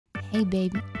Hey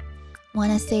baby,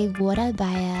 wanna save water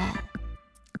by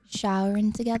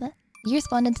showering together? You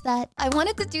responded to that? I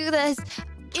wanted to do this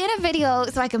in a video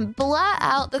so I can blur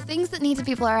out the things that need to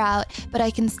be blurred out, but I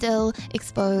can still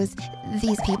expose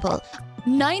these people.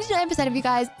 99% of you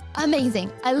guys,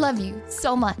 amazing. I love you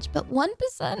so much, but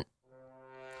 1%?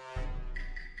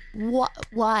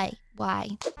 Why?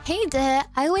 Hey dear,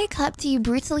 I wake up to you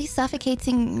brutally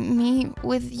suffocating me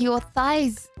with your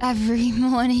thighs every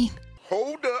morning.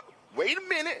 Hold up. Wait a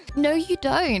minute. No, you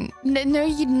don't. No,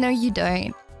 you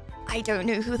don't. I don't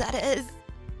know who that is,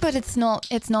 but it's not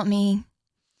me.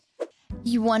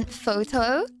 You want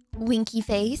photo? Winky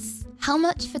face? How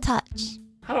much for touch?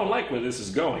 I don't like where this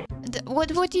is going. What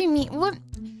do you mean? What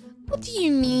do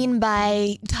you mean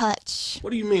by touch? What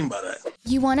do you mean by that?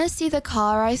 You want to see the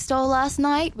car I stole last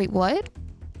night? Wait, what?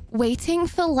 Waiting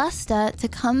for Lester to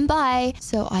come by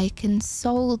so I can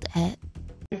sold it.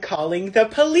 I'm calling the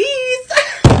police.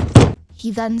 He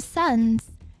then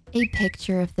sends a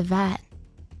picture of the van.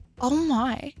 Oh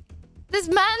my. This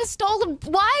man stole a...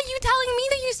 Why are you telling me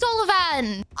that you stole a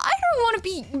van? I don't want to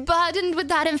be burdened with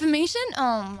that information.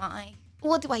 Oh my.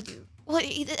 What do I do? What,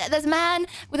 there's a man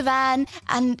with a van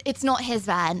and it's not his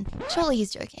van. Surely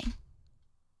he's joking.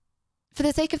 For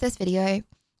the sake of this video,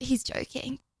 he's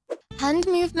joking. Hand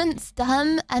movements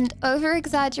dumb and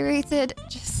over-exaggerated,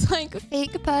 just like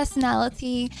fake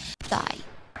personality. Die.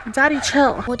 Daddy,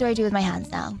 chill. What do I do with my hands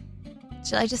now?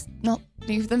 Should I just not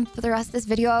move them for the rest of this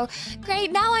video?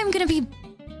 Great, now I'm gonna be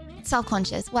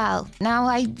self-conscious. Wow, now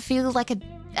I feel like an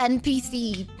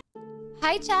NPC.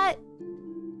 Hi, chat.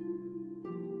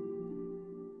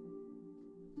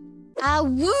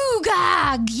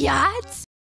 Awooga, gyat!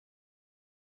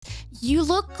 You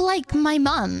look like my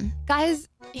mum. Guys,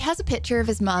 he has a picture of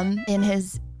his mum in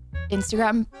his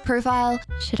Instagram profile.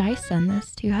 Should I send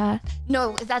this to her?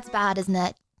 No, that's bad, isn't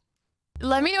it?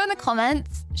 Let me know in the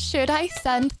comments, should I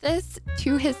send this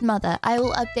to his mother? I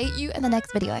will update you in the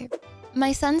next video.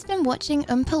 My son's been watching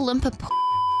Oompa Loompa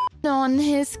on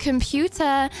his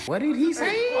computer. What did he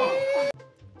say?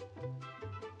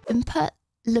 Oompa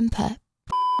Loompa.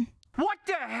 What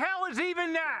the hell is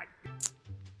even that?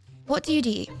 What do you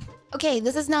do? Okay,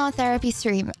 this is now a therapy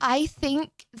stream. I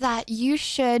think that you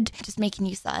should just make a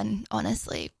new son,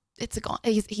 honestly. He's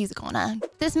a goner.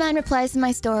 This man replies to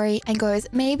my story and goes,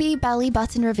 maybe belly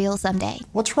button reveal someday.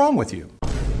 What's wrong with you?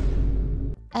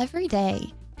 Every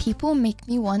day, people make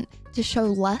me want to show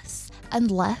less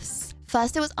and less.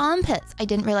 First it was armpits. I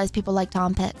didn't realize people liked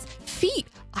armpits. Feet.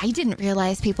 I didn't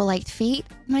realize people liked feet.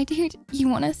 My dude, you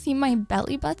want to see my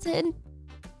belly button?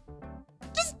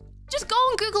 Just go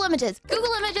on Google Images.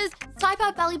 Google Images, type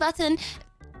out belly button.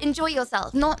 Enjoy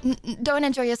yourself. Don't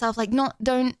enjoy yourself.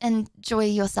 Don't enjoy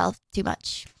yourself too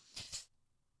much.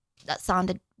 That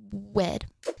sounded weird.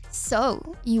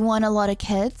 So, you want a lot of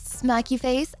kids? Smirky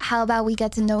face? How about we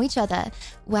get to know each other?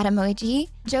 Wet emoji?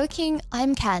 Joking,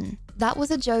 I'm Ken. That was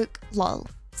a joke, lol.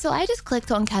 So I just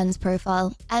clicked on Ken's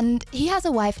profile and he has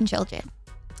a wife and children.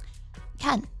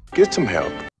 Ken. Get some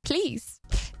help. Please,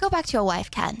 go back to your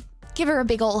wife, Ken. Give her a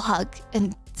big ol' hug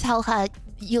and tell her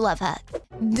you love her.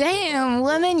 Damn,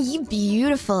 woman, you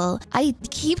beautiful. I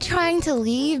keep trying to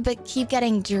leave, but keep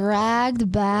getting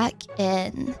dragged back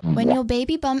in. When your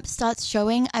baby bump starts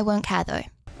showing, I won't care though.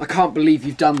 I can't believe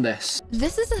you've done this.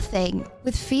 This is a thing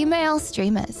with female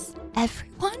streamers.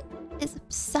 Everyone is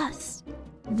obsessed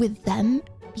with them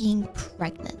being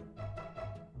pregnant.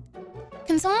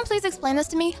 Can someone please explain this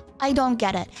to me? I don't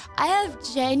get it. I have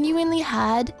genuinely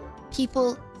had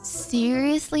people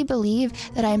seriously believe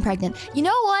that I'm pregnant. You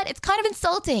know what? It's kind of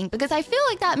insulting because I feel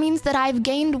like that means that I've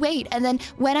gained weight and then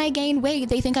when I gain weight,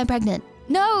 they think I'm pregnant.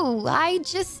 No, I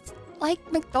just like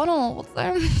McDonald's.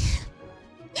 Stop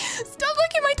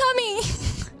licking my tummy.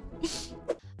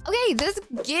 Okay, this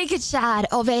giga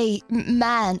chat of a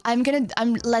man,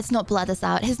 let's not blur this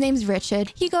out. His name's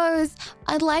Richard. He goes,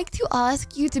 I'd like to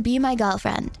ask you to be my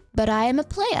girlfriend, but I am a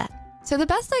player. So the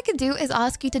best I could do is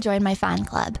ask you to join my fan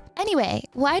club. Anyway,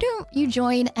 why don't you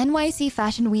join NYC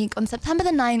Fashion Week on September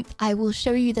the 9th? I will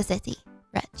show you the city.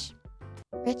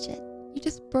 Richard, you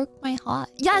just broke my heart.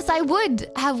 Yes, I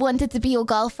would have wanted to be your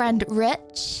girlfriend,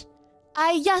 Rich.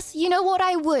 Yes, you know what?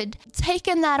 I would.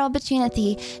 Taken that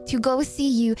opportunity to go see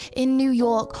you in New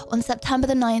York on September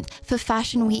the 9th for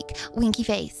Fashion Week, winky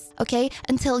face, okay?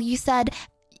 Until you said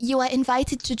you are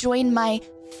invited to join my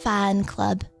fan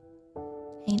club.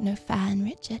 Ain't no fan,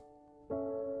 Richard.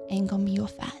 Ain't gonna be your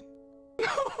fan.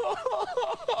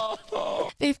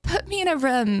 They've put me in a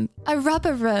room, a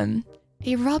rubber room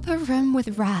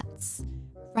with rats.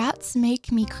 Rats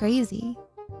make me crazy.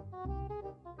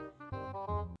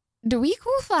 Do we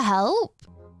call for help?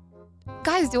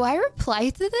 Guys, do I reply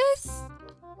to this?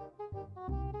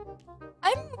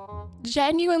 I'm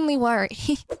genuinely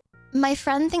worried. My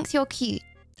friend thinks you're cute.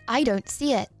 I don't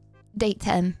see it. Date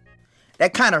him.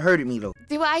 That kind of hurted me though.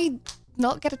 Do I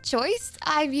not get a choice?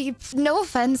 I mean, no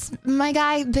offense, my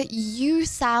guy, but you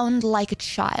sound like a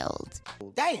child.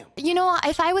 Damn. You know what?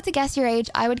 If I were to guess your age,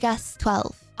 I would guess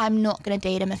 12. I'm not gonna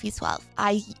date him if he's 12.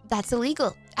 That's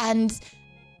illegal and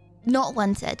not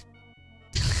wanted.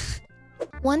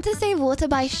 Want to save water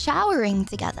by showering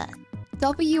together.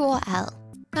 W or L?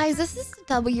 Guys, this is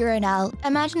W or an L.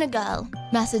 Imagine a girl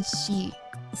messaged you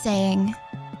saying,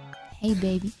 hey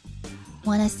baby,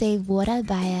 wanna save water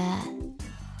by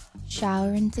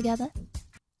showering together?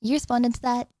 You responded to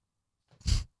that?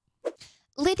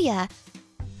 Lydia,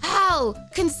 how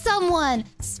can someone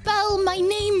spell my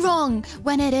name wrong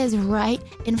when it is right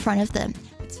in front of them?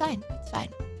 It's fine, it's fine.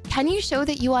 Can you show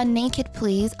that you are naked,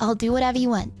 please? I'll do whatever you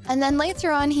want. And then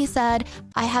later on, he said,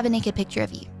 I have a naked picture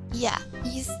of you. Yeah,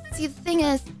 you see, the thing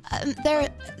is,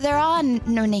 there are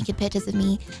no naked pictures of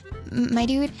me, my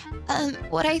dude.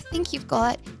 What I think you've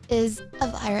got is a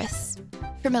virus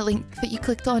from a link that you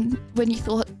clicked on when you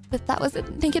thought that that was a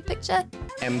naked picture.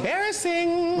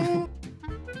 Embarrassing.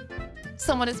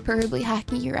 Someone is probably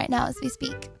hacking you right now as we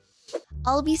speak.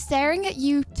 I'll be staring at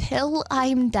you till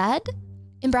I'm dead.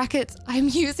 In brackets, I'm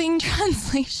using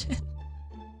translation.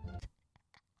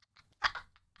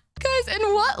 Guys,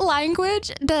 in what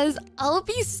language does I'll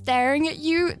be staring at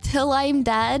you till I'm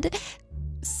dead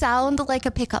sound like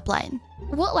a pickup line?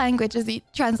 What language is he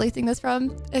translating this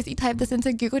from? As he typed this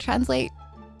into Google Translate?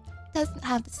 Doesn't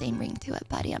have the same ring to it,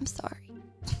 buddy. I'm sorry.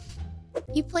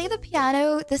 You play the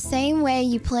piano the same way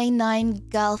you play 9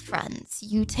 girlfriends.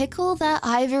 You tickle their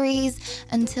ivories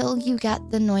until you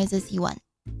get the noises you want.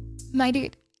 My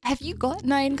dude, have you got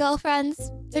 9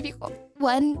 girlfriends? Have you got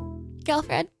 1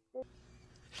 girlfriend?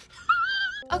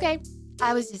 Okay,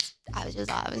 I was just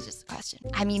a question.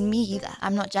 I mean, me either.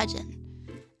 I'm not judging.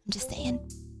 I'm just saying.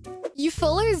 You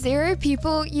follow 0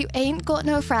 people, you ain't got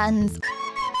no friends.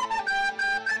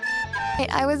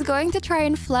 I was going to try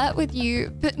and flirt with you,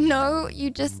 but no,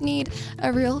 you just need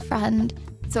a real friend.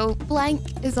 So blank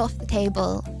is off the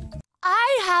table.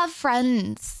 I have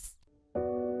friends.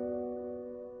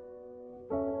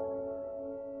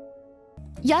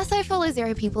 Yes, I follow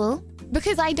 0 people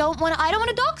because I don't want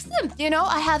to dox them. You know,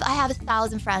 I have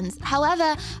 1,000 friends.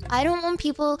 However, I don't want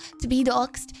people to be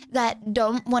doxed that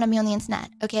don't want to be on the internet.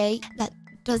 Okay, that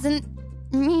doesn't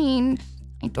mean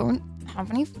I don't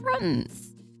have any friends.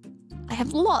 I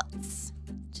have lots.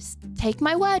 Just take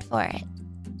my word for it.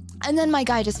 And then my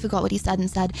guy just forgot what he said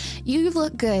and said, you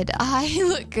look good. I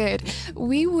look good.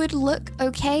 We would look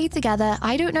okay together.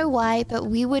 I don't know why, but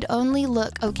we would only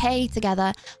look okay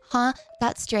together. Huh?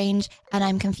 That's strange. And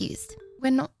I'm confused. We're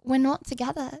not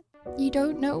together. You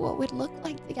don't know what we'd look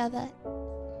like together.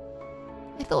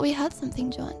 I thought we had something,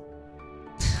 John.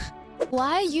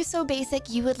 Why are you so basic?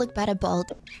 You would look better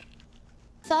bald.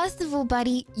 First of all,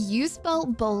 buddy, you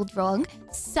spelled bold wrong.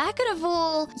 Second of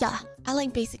all, yeah, I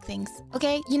like basic things,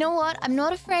 okay? You know what? I'm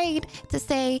not afraid to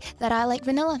say that I like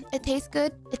vanilla. It tastes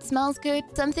good. It smells good.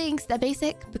 Some things, they're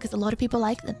basic because a lot of people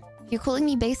like them. If you're calling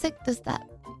me basic, does that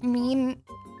mean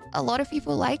a lot of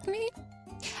people like me?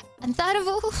 And third of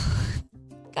all,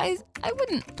 guys, I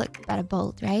wouldn't look better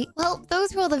bold, right? Well,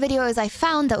 those were all the videos I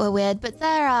found that were weird, but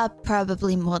there are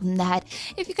probably more than that.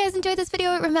 If you guys enjoyed this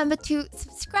video, remember to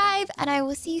subscribe, and I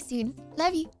will see you soon.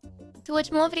 Love you. To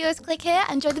watch more videos, click here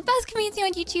and join the best community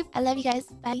on YouTube. I love you guys.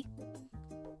 Bye.